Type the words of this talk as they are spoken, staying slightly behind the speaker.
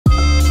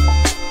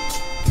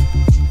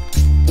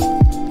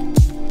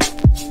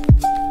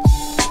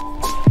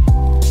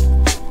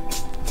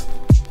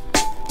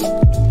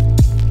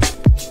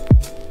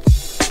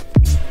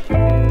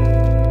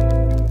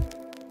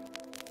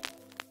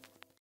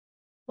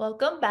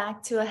Welcome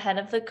back to Ahead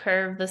of the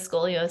Curve, the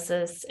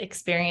Scoliosis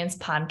Experience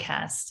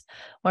podcast,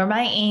 where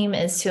my aim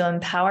is to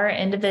empower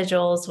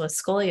individuals with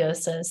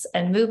scoliosis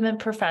and movement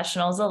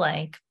professionals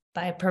alike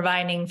by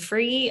providing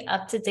free,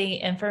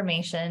 up-to-date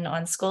information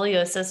on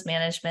scoliosis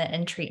management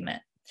and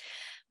treatment.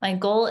 My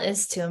goal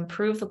is to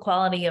improve the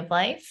quality of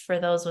life for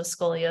those with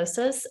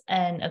scoliosis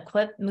and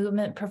equip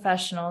movement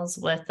professionals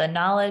with the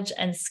knowledge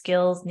and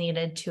skills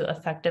needed to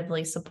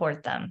effectively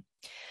support them.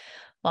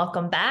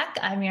 Welcome back.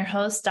 I'm your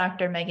host,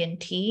 Dr. Megan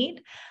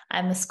Teed.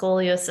 I'm a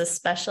scoliosis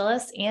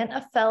specialist and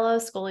a fellow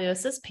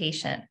scoliosis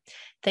patient.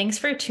 Thanks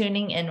for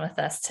tuning in with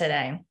us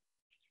today.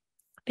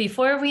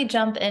 Before we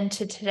jump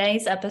into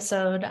today's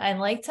episode, I'd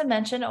like to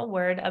mention a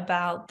word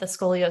about the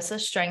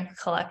Scoliosis Strength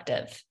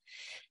Collective.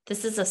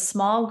 This is a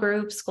small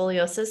group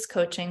scoliosis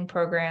coaching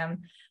program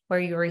where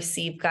you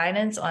receive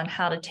guidance on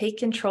how to take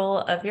control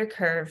of your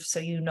curve so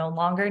you no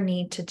longer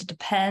need to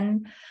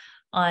depend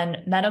on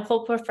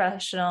medical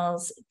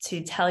professionals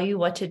to tell you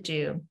what to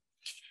do.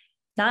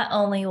 Not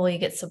only will you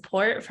get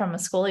support from a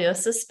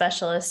scoliosis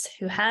specialist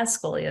who has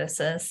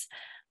scoliosis,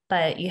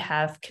 but you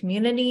have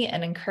community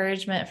and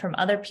encouragement from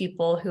other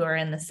people who are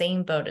in the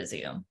same boat as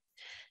you.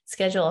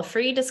 Schedule a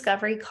free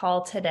discovery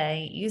call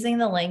today using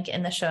the link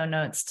in the show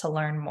notes to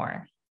learn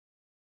more.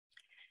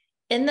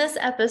 In this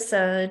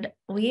episode,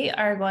 we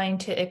are going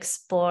to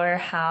explore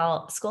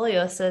how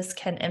scoliosis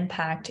can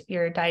impact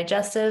your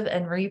digestive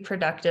and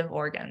reproductive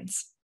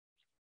organs.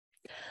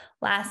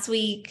 Last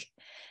week,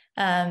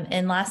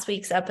 in last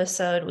week's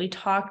episode, we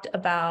talked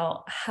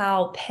about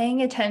how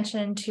paying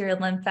attention to your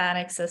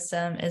lymphatic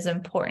system is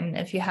important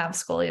if you have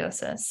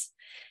scoliosis.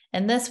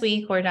 And this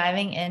week, we're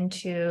diving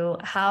into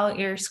how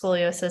your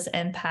scoliosis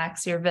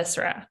impacts your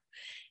viscera,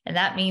 and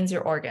that means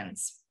your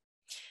organs.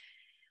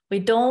 We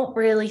don't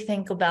really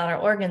think about our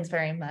organs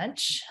very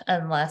much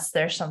unless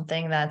there's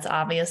something that's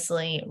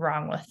obviously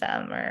wrong with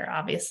them or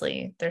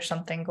obviously there's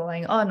something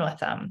going on with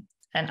them.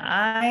 And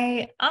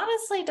I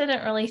honestly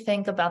didn't really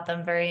think about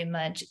them very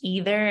much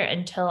either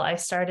until I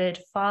started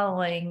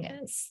following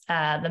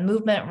the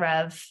Movement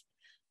Rev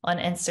on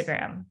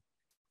Instagram.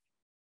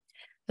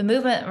 The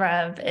Movement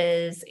Rev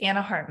is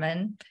Anna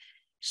Hartman.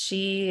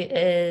 She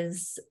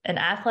is an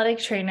athletic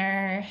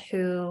trainer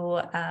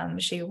who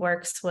she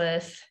works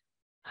with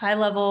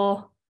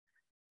high-level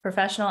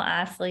professional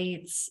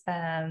athletes,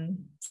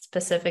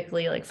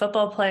 specifically like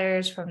football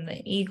players from the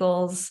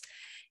Eagles,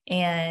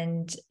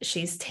 and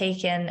she's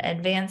taken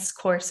advanced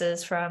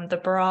courses from the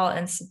Baral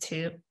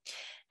Institute,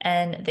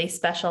 and they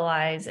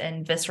specialize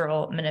in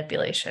visceral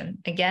manipulation.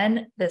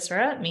 Again,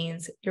 viscera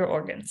means your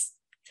organs.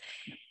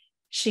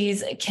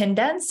 She's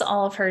condensed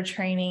all of her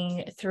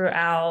training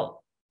throughout,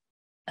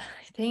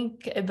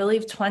 I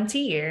believe 20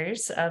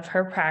 years of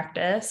her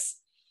practice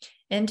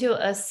into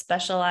a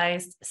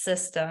specialized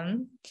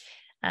system,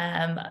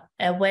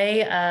 a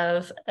way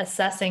of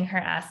assessing her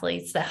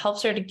athletes that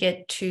helps her to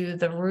get to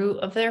the root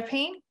of their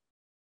pain.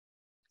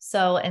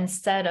 So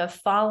instead of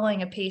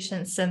following a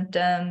patient's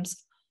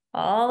symptoms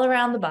all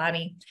around the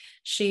body,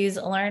 she's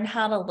learned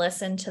how to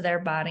listen to their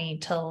body,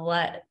 to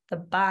let the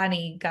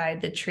body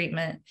guide the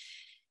treatment.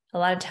 A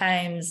lot of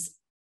times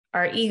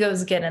our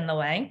egos get in the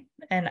way,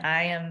 and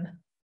I am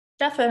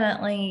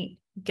definitely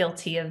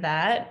guilty of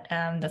that.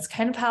 That's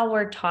kind of how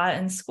we're taught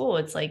in school.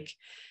 It's like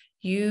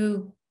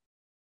you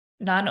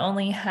not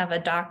only have a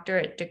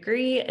doctorate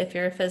degree if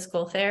you're a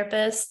physical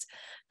therapist,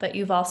 but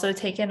you've also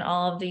taken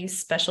all of these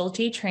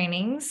specialty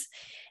trainings,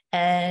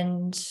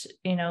 and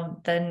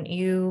then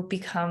you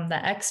become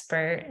the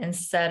expert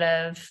instead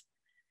of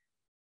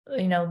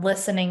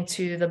listening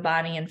to the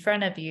body in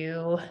front of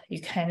you.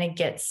 You kind of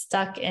get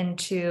stuck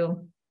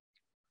into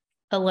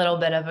a little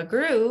bit of a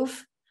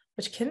groove,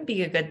 which can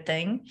be a good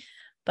thing,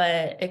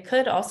 but it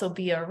could also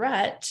be a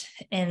rut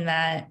in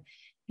that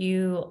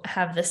you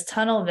have this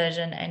tunnel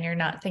vision and you're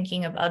not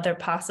thinking of other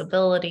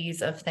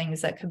possibilities of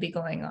things that could be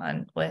going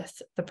on with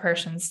the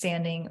person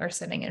standing or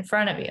sitting in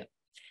front of you.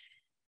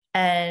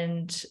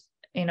 And,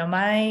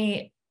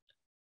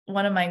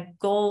 one of my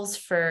goals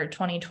for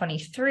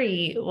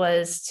 2023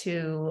 was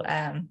to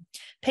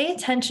pay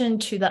attention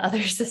to the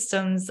other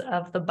systems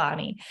of the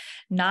body,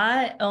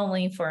 not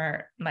only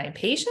for my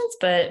patients,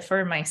 but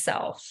for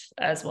myself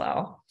as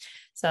well.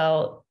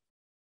 So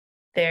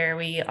there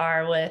we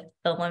are with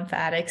the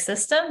lymphatic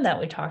system that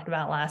we talked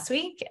about last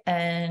week.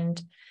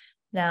 And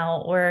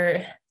now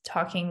we're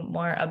talking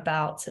more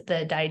about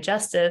the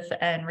digestive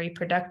and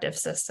reproductive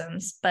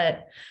systems,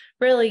 but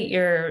really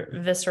your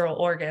visceral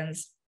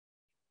organs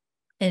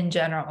in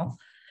general.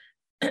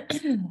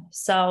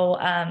 So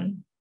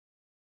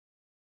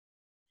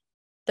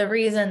the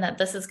reason that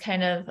this is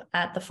kind of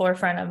at the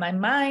forefront of my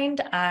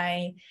mind,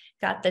 I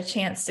got the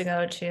chance to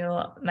go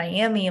to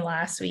Miami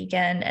last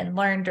weekend and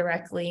learn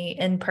directly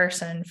in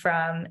person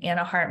from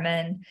Anna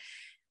Hartman,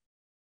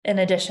 in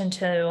addition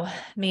to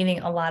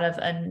meeting a lot of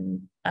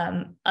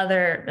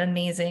other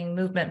amazing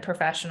movement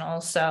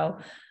professionals. So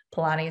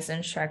Pilates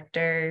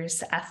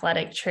instructors,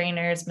 athletic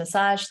trainers,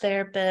 massage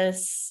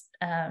therapists,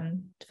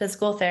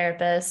 physical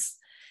therapists,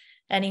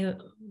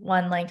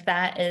 anyone like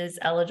that is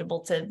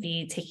eligible to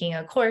be taking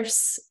a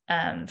course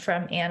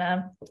from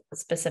Anna,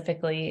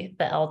 specifically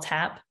the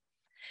LTAP.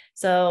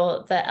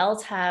 So the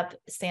LTAP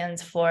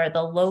stands for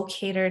the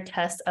Locator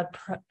Test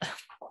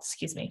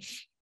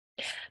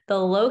the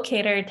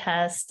Locator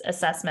Test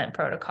Assessment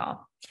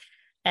Protocol.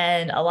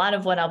 And a lot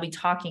of what I'll be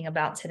talking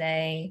about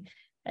today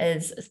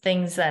is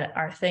things that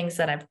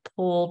I've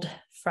pulled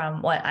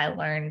from what I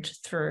learned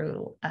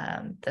through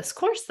this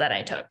course that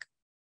I took.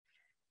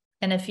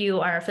 And if you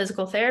are a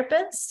physical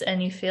therapist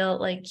and you feel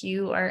like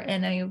you are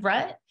in a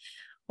rut,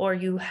 or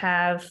you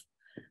have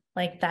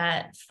like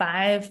that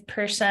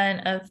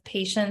 5% of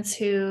patients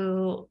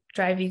who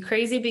drive you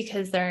crazy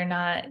because they're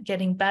not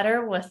getting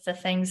better with the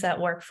things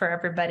that work for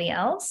everybody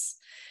else,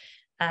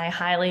 I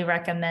highly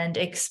recommend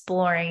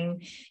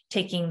exploring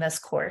taking this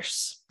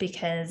course,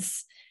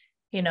 because,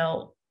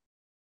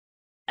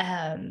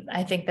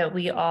 I think that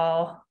we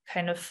all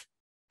kind of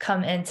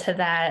come into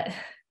that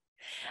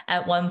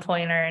at one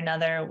point or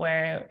another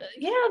where,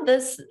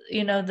 this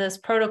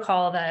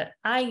protocol that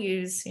I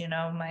use,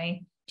 my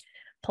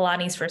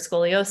Pilates for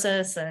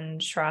scoliosis and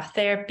Schroth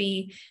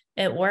therapy,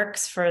 it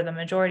works for the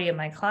majority of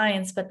my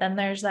clients, but then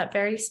there's that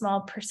very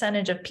small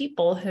percentage of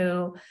people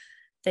who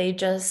they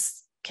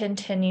just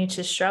continue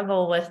to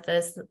struggle with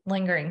this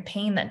lingering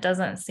pain that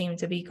doesn't seem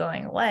to be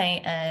going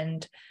away.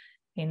 And,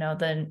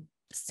 the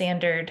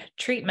standard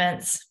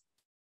treatments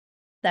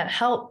that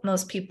help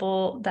most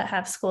people that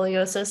have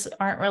scoliosis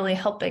aren't really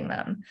helping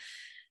them.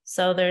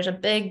 So there's a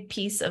big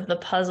piece of the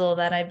puzzle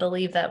that I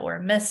believe that we're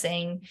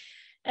missing.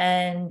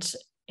 And,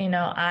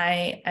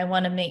 I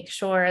want to make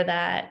sure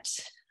that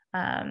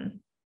I'm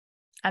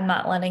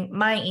not letting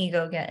my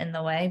ego get in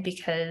the way,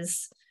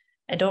 because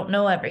I don't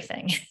know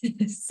everything.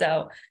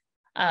 So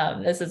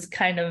this is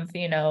kind of,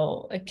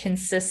 a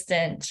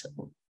consistent,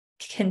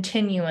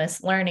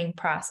 continuous learning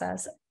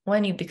process.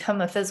 When you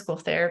become a physical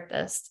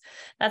therapist,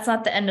 that's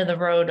not the end of the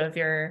road of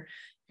your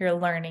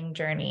learning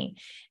journey.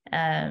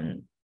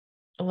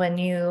 When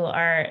you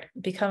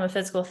become a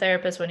physical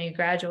therapist, when you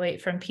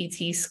graduate from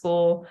PT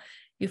school,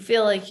 you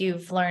feel like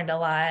you've learned a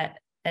lot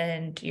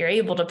and you're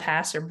able to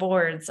pass your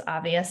boards,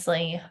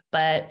 obviously,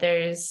 but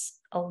there's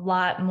a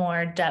lot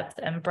more depth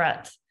and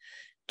breadth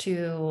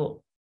to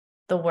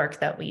the work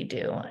that we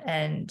do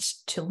and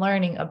to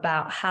learning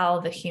about how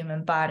the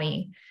human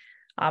body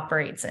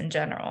operates in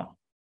general.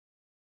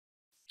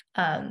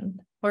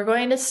 We're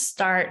going to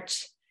start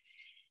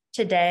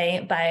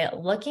today by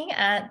looking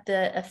at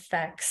the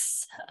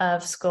effects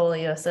of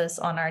scoliosis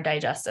on our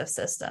digestive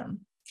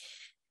system.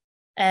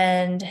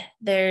 And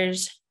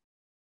there's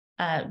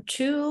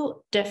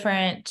two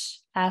different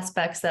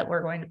aspects that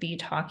we're going to be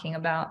talking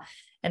about,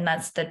 and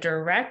that's the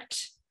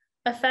direct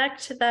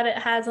effect that it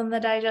has on the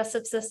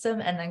digestive system,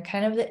 and then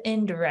kind of the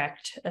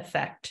indirect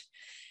effect.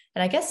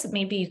 And I guess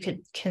maybe you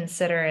could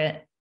consider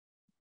it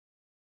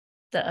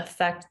the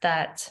effect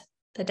that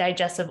the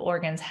digestive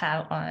organs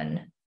have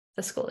on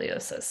the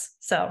scoliosis.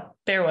 So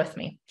bear with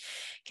me.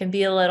 It can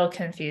be a little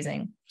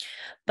confusing,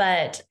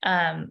 but,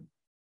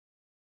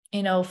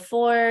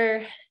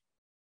 for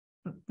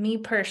me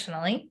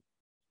personally,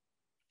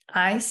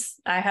 I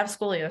have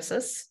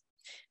scoliosis,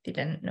 if you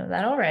didn't know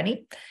that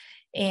already,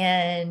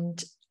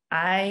 and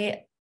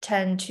I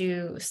tend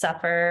to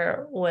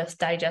suffer with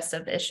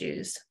digestive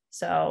issues.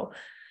 So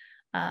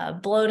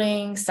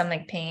bloating,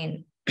 stomach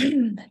pain,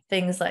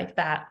 things like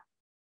that.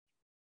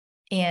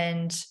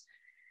 And,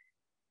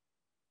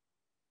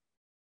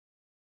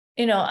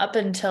 up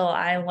until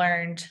I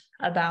learned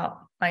about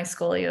my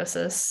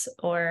scoliosis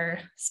or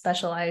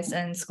specialized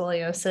in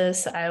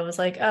scoliosis, I was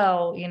like,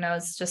 oh,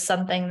 it's just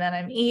something that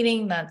I'm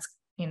eating that's,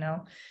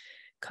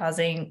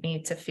 causing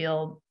me to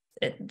feel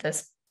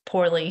this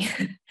poorly.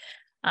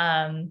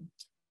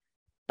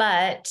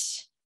 But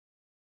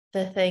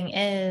the thing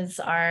is,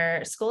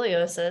 our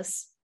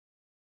scoliosis,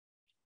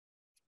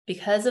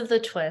 because of the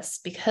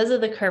twist, because of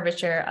the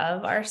curvature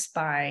of our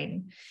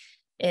spine,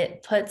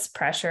 it puts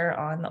pressure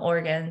on the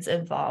organs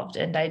involved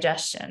in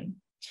digestion,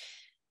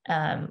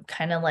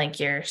 kind of like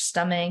your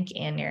stomach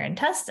and your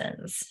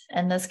intestines.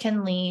 And this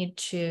can lead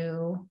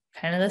to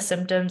kind of the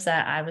symptoms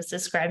that I was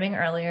describing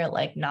earlier,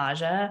 like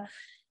nausea,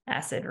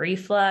 acid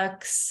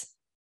reflux,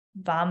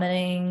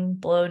 vomiting,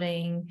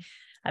 bloating,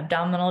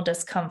 abdominal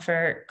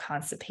discomfort,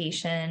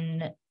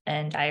 constipation,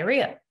 and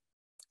diarrhea.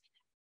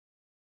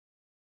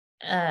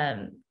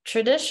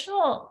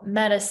 Traditional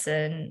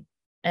medicine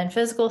and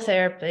physical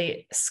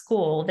therapy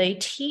school, they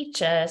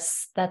teach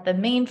us that the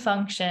main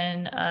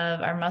function of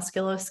our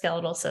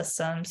musculoskeletal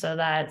system, so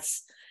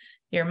that's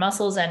your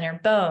muscles and your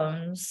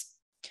bones,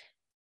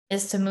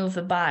 is to move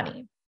the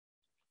body.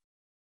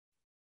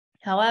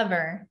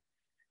 However,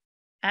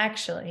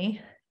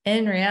 actually,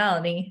 in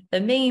reality,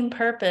 the main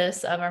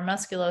purpose of our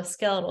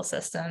musculoskeletal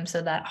system,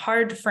 so that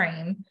hard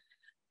frame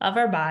of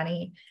our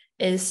body,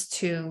 is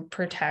to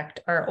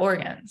protect our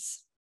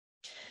organs.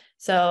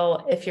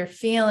 So if you're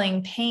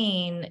feeling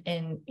pain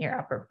in your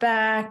upper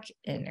back,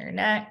 in your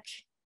neck,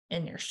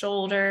 in your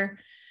shoulder,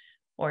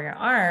 or your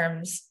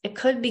arms, it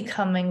could be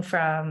coming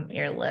from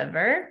your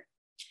liver,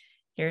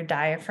 your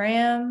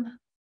diaphragm,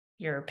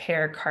 your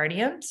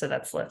pericardium, so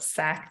that's the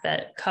sac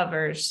that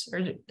covers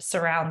or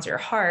surrounds your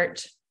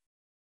heart,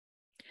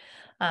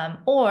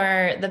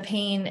 or the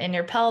pain in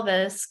your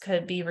pelvis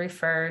could be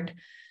referred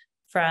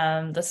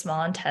from the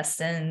small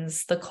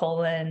intestines, the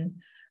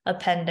colon,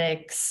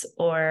 appendix,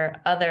 or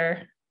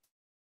other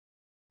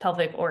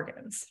pelvic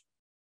organs.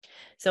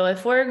 So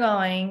if we're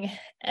going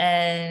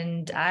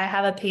and I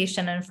have a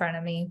patient in front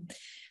of me,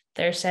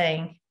 they're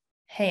saying,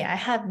 hey, I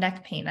have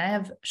neck pain, I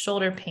have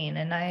shoulder pain,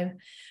 and I've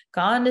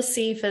gone to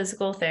see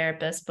physical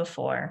therapists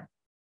before,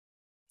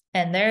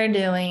 and they're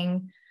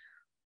doing,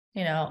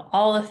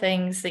 all the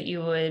things that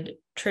you would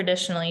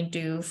traditionally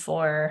do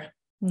for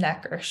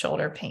neck or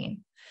shoulder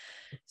pain.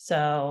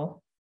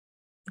 So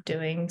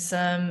doing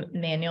some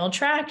manual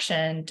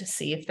traction to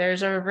see if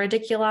there's a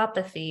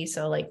radiculopathy,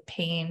 so like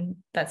pain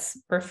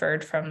that's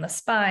referred from the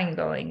spine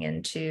going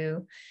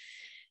into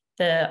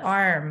the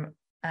arm,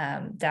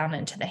 down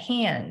into the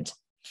hand.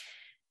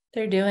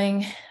 They're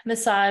doing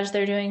massage,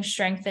 they're doing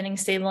strengthening,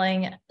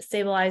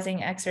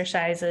 stabilizing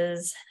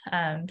exercises,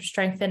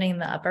 strengthening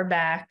the upper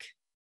back,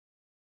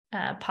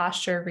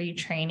 posture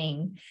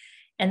retraining,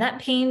 and that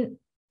pain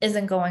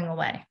isn't going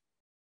away.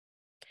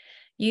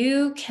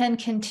 You can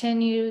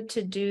continue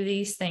to do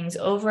these things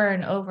over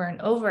and over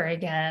and over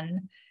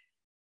again,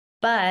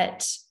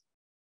 but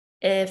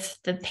if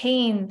the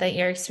pain that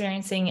you're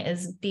experiencing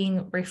is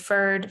being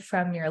referred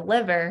from your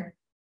liver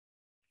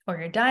or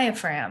your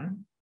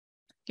diaphragm,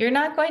 you're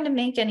not going to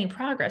make any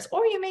progress,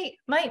 or you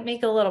might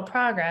make a little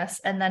progress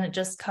and then it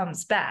just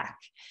comes back.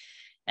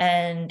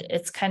 And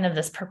it's kind of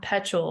this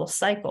perpetual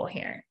cycle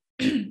here.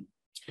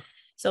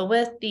 So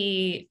with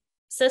the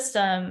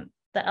system,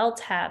 the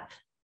LTAP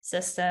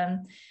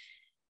system,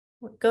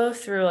 we go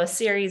through a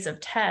series of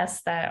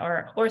tests that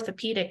are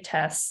orthopedic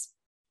tests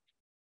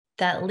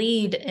that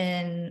lead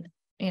in,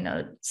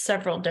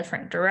 several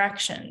different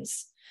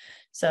directions.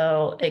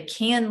 So it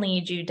can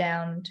lead you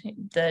down to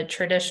the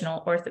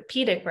traditional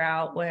orthopedic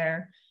route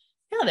where,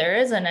 there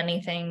isn't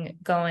anything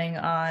going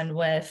on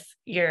with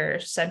your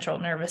central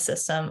nervous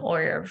system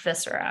or your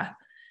viscera.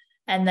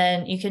 And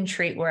then you can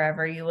treat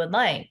wherever you would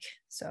like.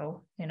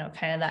 So,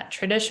 kind of that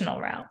traditional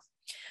route.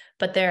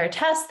 But there are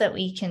tests that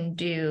we can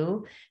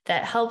do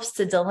that helps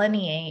to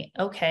delineate,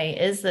 okay,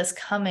 is this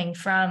coming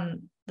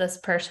from this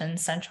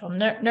person's central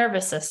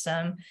nervous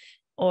system,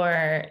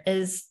 or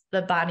is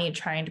the body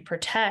trying to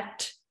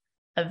protect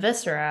a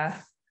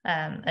viscera,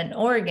 an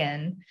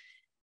organ,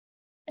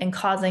 and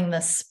causing the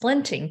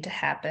splinting to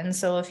happen?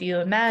 So if you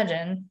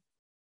imagine,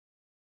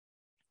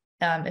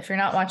 if you're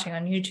not watching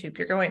on YouTube,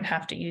 you're going to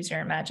have to use your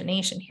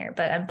imagination here,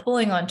 but I'm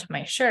pulling onto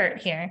my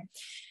shirt here,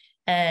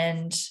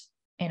 and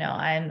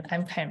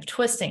I'm kind of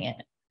twisting it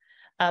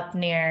up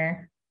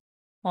near,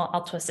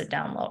 I'll twist it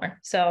down lower.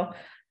 So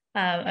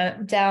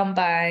down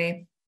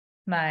by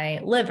my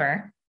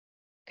liver.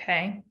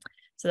 Okay.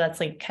 So that's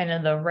like kind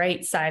of the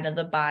right side of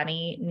the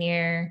body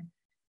near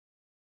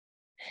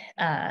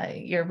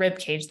your rib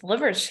cage. The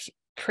liver is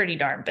pretty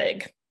darn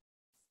big.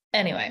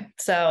 Anyway,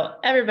 so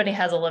everybody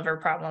has a liver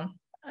problem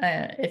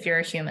if you're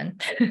a human.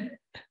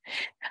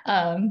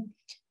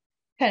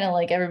 Kind of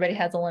like everybody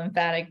has a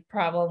lymphatic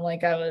problem,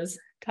 like I was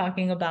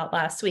talking about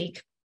last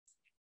week.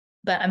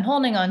 But I'm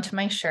holding on to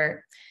my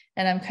shirt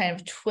and I'm kind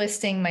of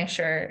twisting my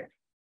shirt,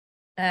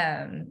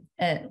 and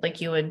like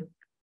you would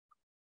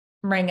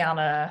wring out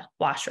a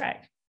wash rag.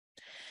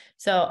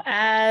 So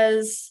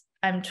as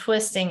I'm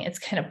twisting, it's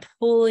kind of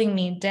pulling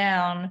me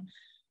down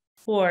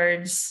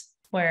towards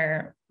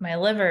where my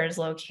liver is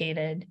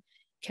located.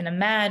 You can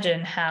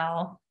imagine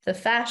how the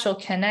fascial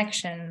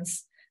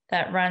connections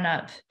that run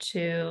up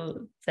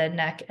to the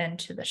neck and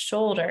to the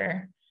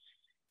shoulder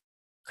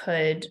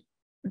could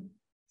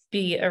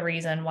be a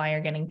reason why you're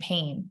getting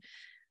pain.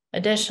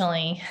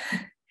 Additionally,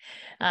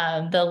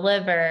 the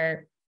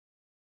liver,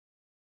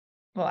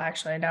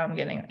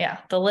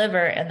 the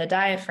liver and the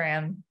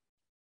diaphragm,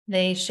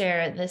 they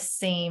share the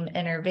same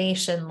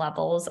innervation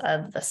levels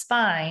of the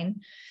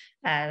spine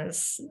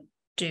as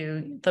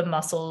do the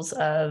muscles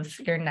of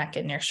your neck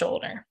and your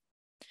shoulder.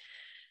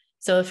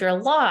 So if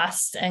you're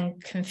lost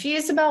and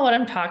confused about what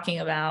I'm talking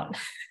about,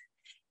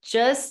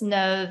 just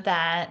know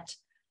that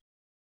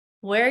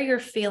where you're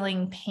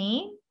feeling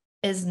pain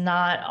is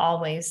not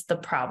always the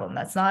problem.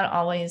 That's not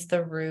always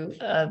the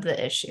root of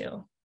the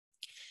issue.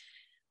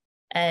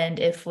 And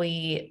if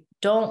we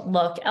don't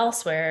look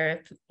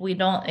elsewhere, if we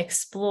don't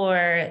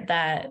explore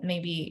that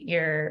maybe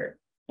your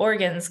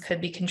organs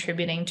could be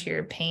contributing to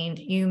your pain,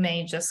 you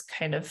may just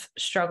kind of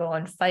struggle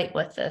and fight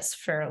with this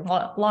for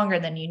longer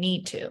than you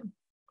need to.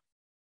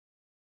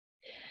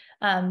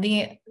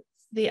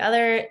 The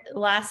other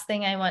last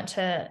thing I want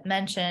to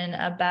mention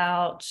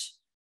about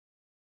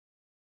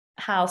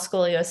how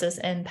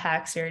scoliosis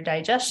impacts your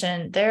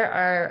digestion, there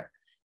are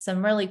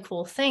some really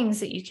cool things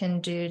that you can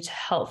do to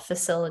help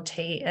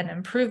facilitate an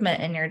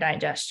improvement in your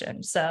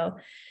digestion. So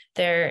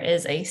there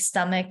is a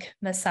stomach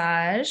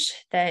massage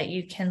that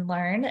you can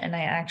learn, and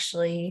I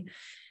actually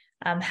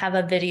have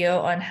a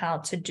video on how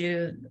to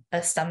do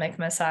a stomach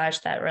massage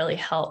that really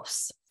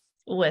helps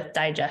with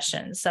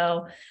digestion.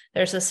 So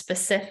there's a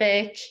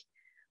specific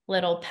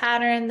little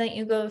pattern that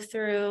you go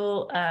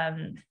through,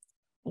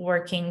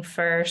 working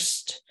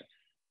first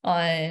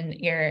on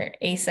your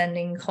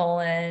ascending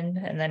colon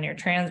and then your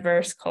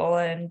transverse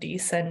colon,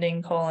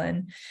 descending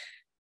colon,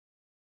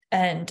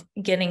 and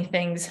getting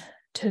things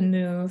to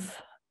move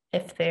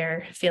if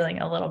they're feeling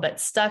a little bit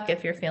stuck,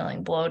 if you're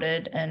feeling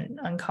bloated and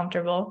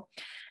uncomfortable.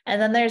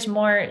 And then there's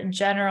more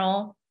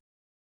general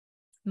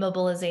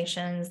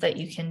mobilizations that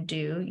you can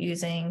do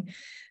using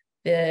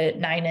the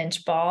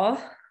 9-inch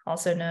ball,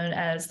 also known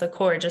as the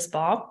courageous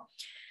ball.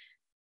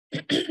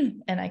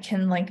 And I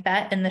can link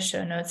that in the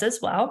show notes as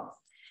well.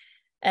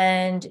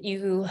 And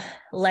you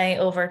lay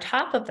over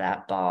top of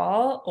that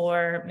ball,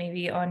 or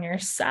maybe on your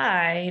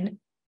side,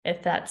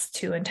 if that's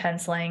too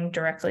intense, laying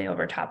directly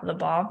over top of the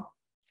ball.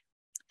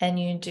 And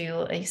you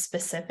do a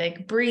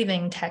specific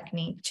breathing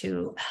technique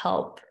to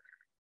help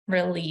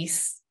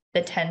release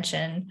the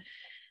tension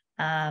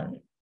and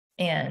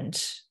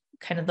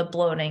kind of the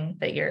bloating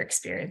that you're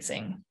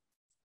experiencing.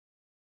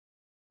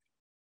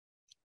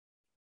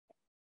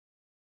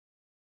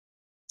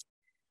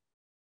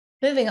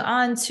 Moving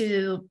on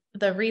to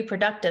the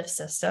reproductive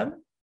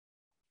system,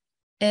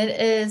 it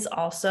is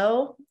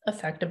also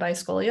affected by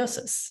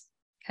scoliosis.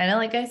 Kind of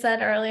like I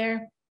said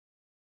earlier,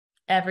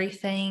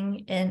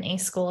 everything in a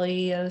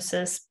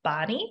scoliosis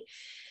body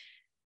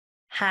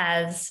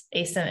has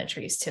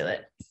asymmetries to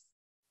it.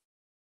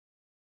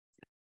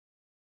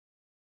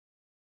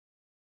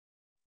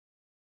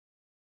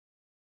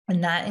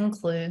 And that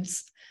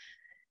includes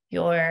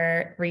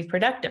your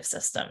reproductive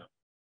system.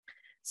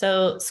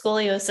 So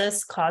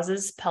scoliosis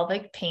causes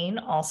pelvic pain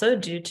also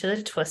due to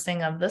the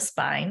twisting of the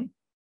spine,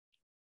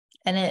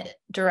 and it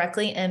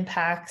directly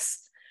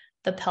impacts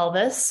the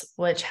pelvis,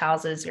 which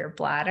houses your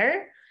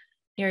bladder,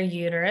 your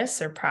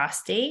uterus or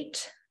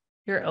prostate,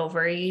 your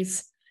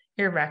ovaries,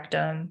 your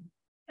rectum,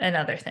 and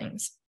other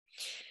things.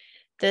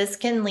 This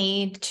can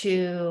lead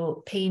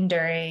to pain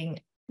during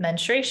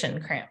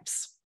menstruation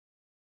cramps.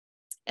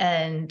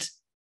 And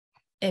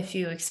if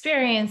you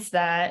experience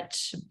that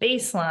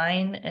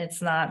baseline,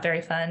 it's not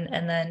very fun.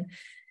 And then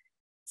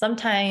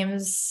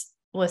sometimes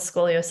with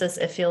scoliosis,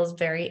 it feels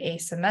very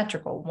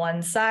asymmetrical,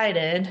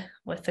 one-sided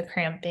with the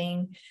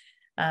cramping,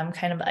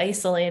 kind of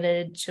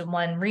isolated to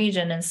one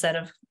region instead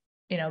of,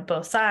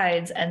 both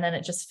sides. And then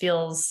it just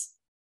feels,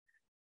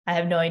 I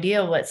have no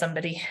idea what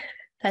somebody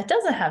that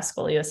doesn't have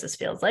scoliosis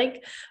feels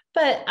like,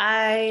 but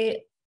I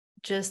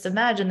just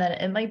imagine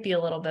that it might be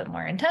a little bit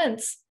more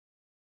intense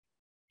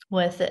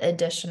with the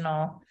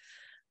additional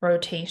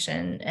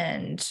rotation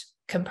and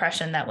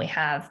compression that we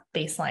have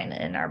baseline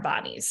in our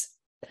bodies.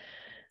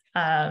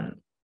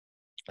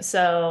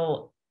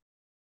 So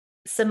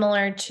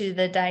similar to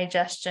the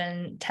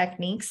digestion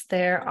techniques,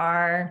 there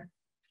are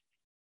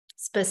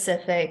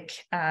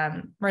specific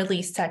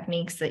release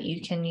techniques that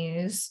you can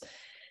use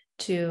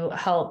to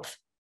help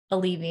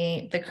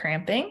alleviate the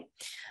cramping.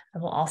 I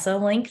will also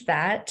link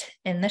that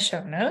in the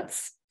show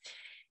notes.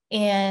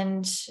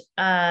 And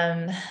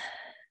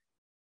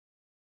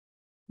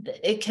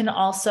it can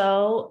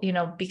also,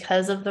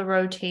 because of the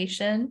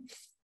rotation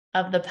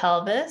of the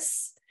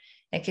pelvis,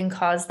 it can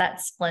cause that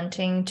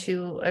splinting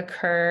to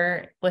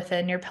occur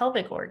within your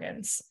pelvic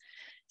organs.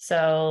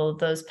 So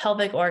those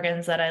pelvic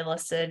organs that I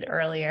listed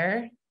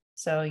earlier,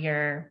 so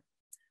your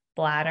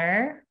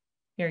bladder,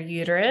 your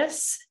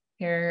uterus,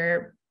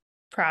 your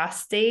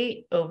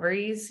prostate,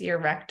 ovaries, your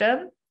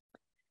rectum,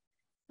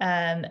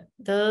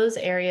 those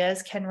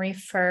areas can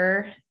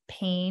refer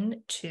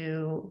pain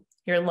to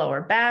your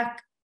lower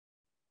back,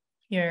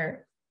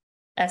 your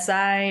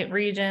SI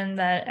region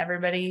that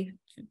everybody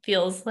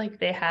feels like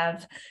they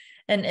have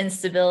an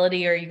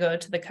instability, or you go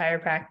to the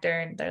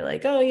chiropractor and they're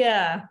like, oh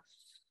yeah,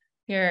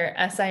 your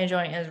SI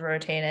joint is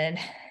rotated.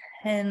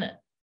 And,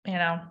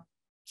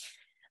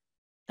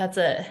 that's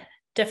a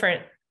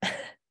different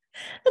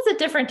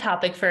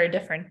topic for a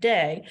different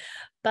day.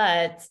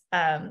 But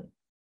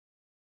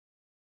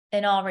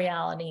in all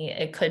reality,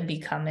 it could be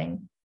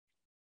coming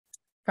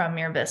from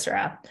your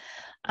viscera.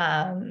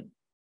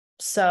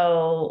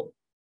 So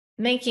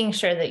making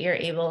sure that you're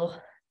able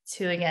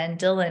to, again,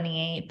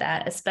 delineate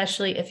that,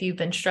 especially if you've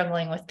been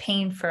struggling with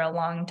pain for a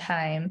long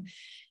time,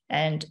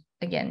 and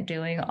again,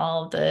 doing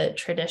all the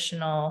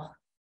traditional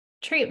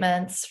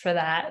treatments for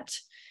that,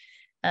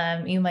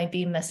 you might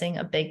be missing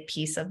a big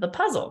piece of the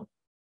puzzle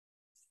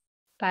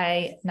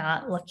by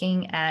not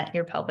looking at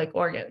your pelvic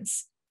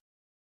organs.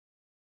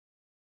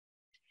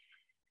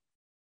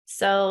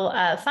 So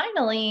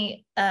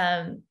finally,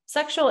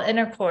 sexual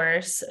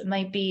intercourse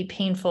might be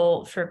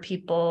painful for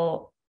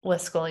people with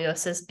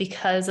scoliosis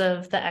because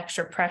of the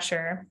extra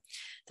pressure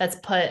that's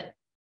put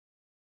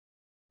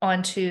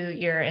onto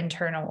your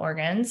internal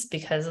organs,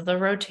 because of the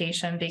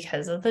rotation,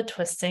 because of the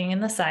twisting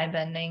and the side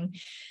bending.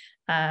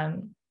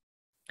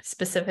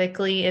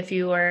 Specifically, if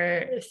you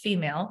are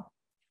female,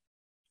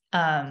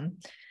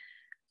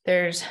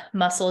 there's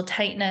muscle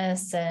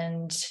tightness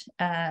and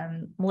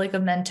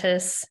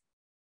ligamentous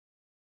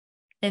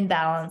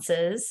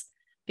imbalances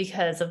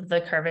because of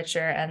the curvature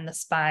and the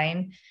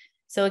spine.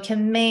 So it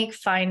can make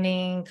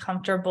finding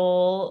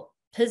comfortable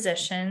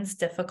positions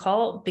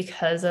difficult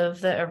because of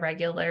the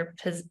irregular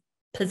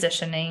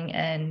positioning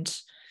and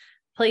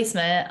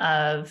placement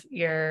of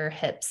your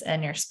hips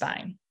and your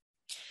spine.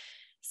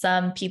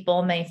 Some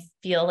people may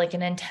feel like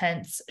an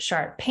intense,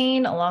 sharp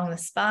pain along the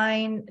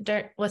spine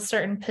with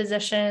certain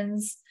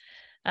positions.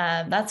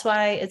 That's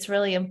why it's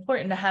really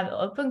important to have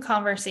open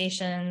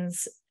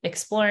conversations,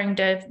 exploring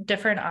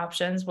different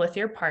options with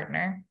your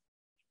partner.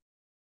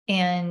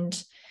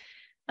 And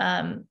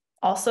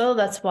also,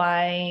 that's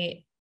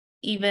why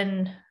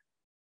even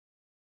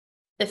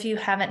if you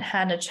haven't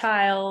had a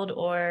child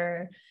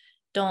or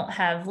don't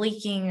have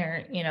leaking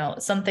or,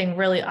 something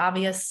really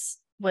obvious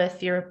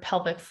with your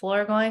pelvic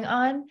floor going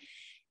on,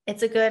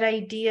 it's a good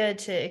idea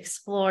to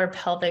explore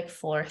pelvic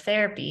floor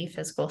therapy,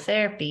 physical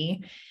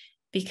therapy,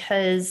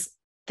 because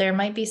there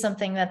might be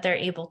something that they're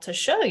able to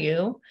show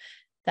you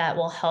that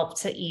will help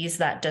to ease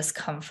that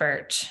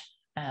discomfort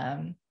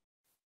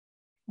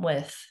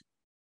with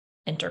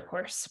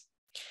intercourse.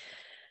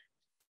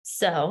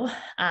 So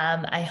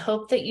I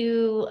hope that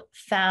you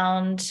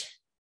found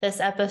this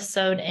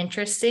episode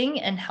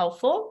interesting and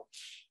helpful.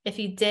 If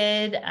you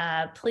did,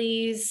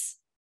 please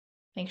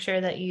make sure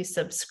that you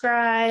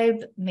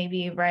subscribe,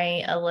 maybe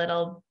write a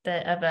little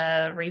bit of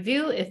a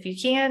review if you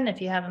can,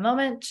 if you have a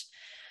moment.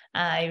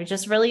 I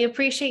just really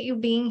appreciate you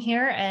being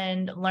here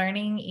and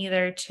learning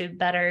either to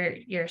better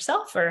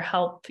yourself or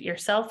help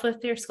yourself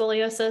with your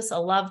scoliosis, a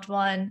loved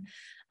one,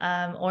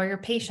 or your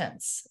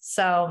patients.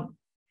 So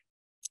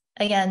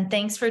again,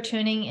 thanks for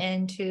tuning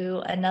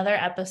into another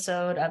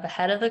episode of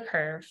Ahead of the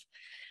Curve.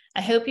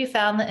 I hope you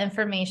found the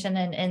information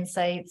and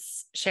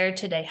insights shared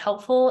today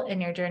helpful in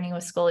your journey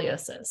with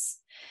scoliosis.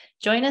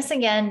 Join us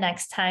again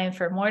next time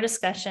for more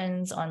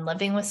discussions on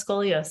living with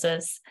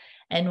scoliosis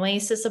and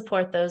ways to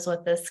support those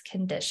with this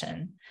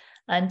condition.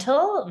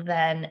 Until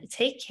then,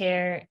 take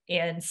care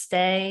and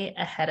stay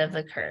ahead of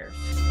the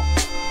curve.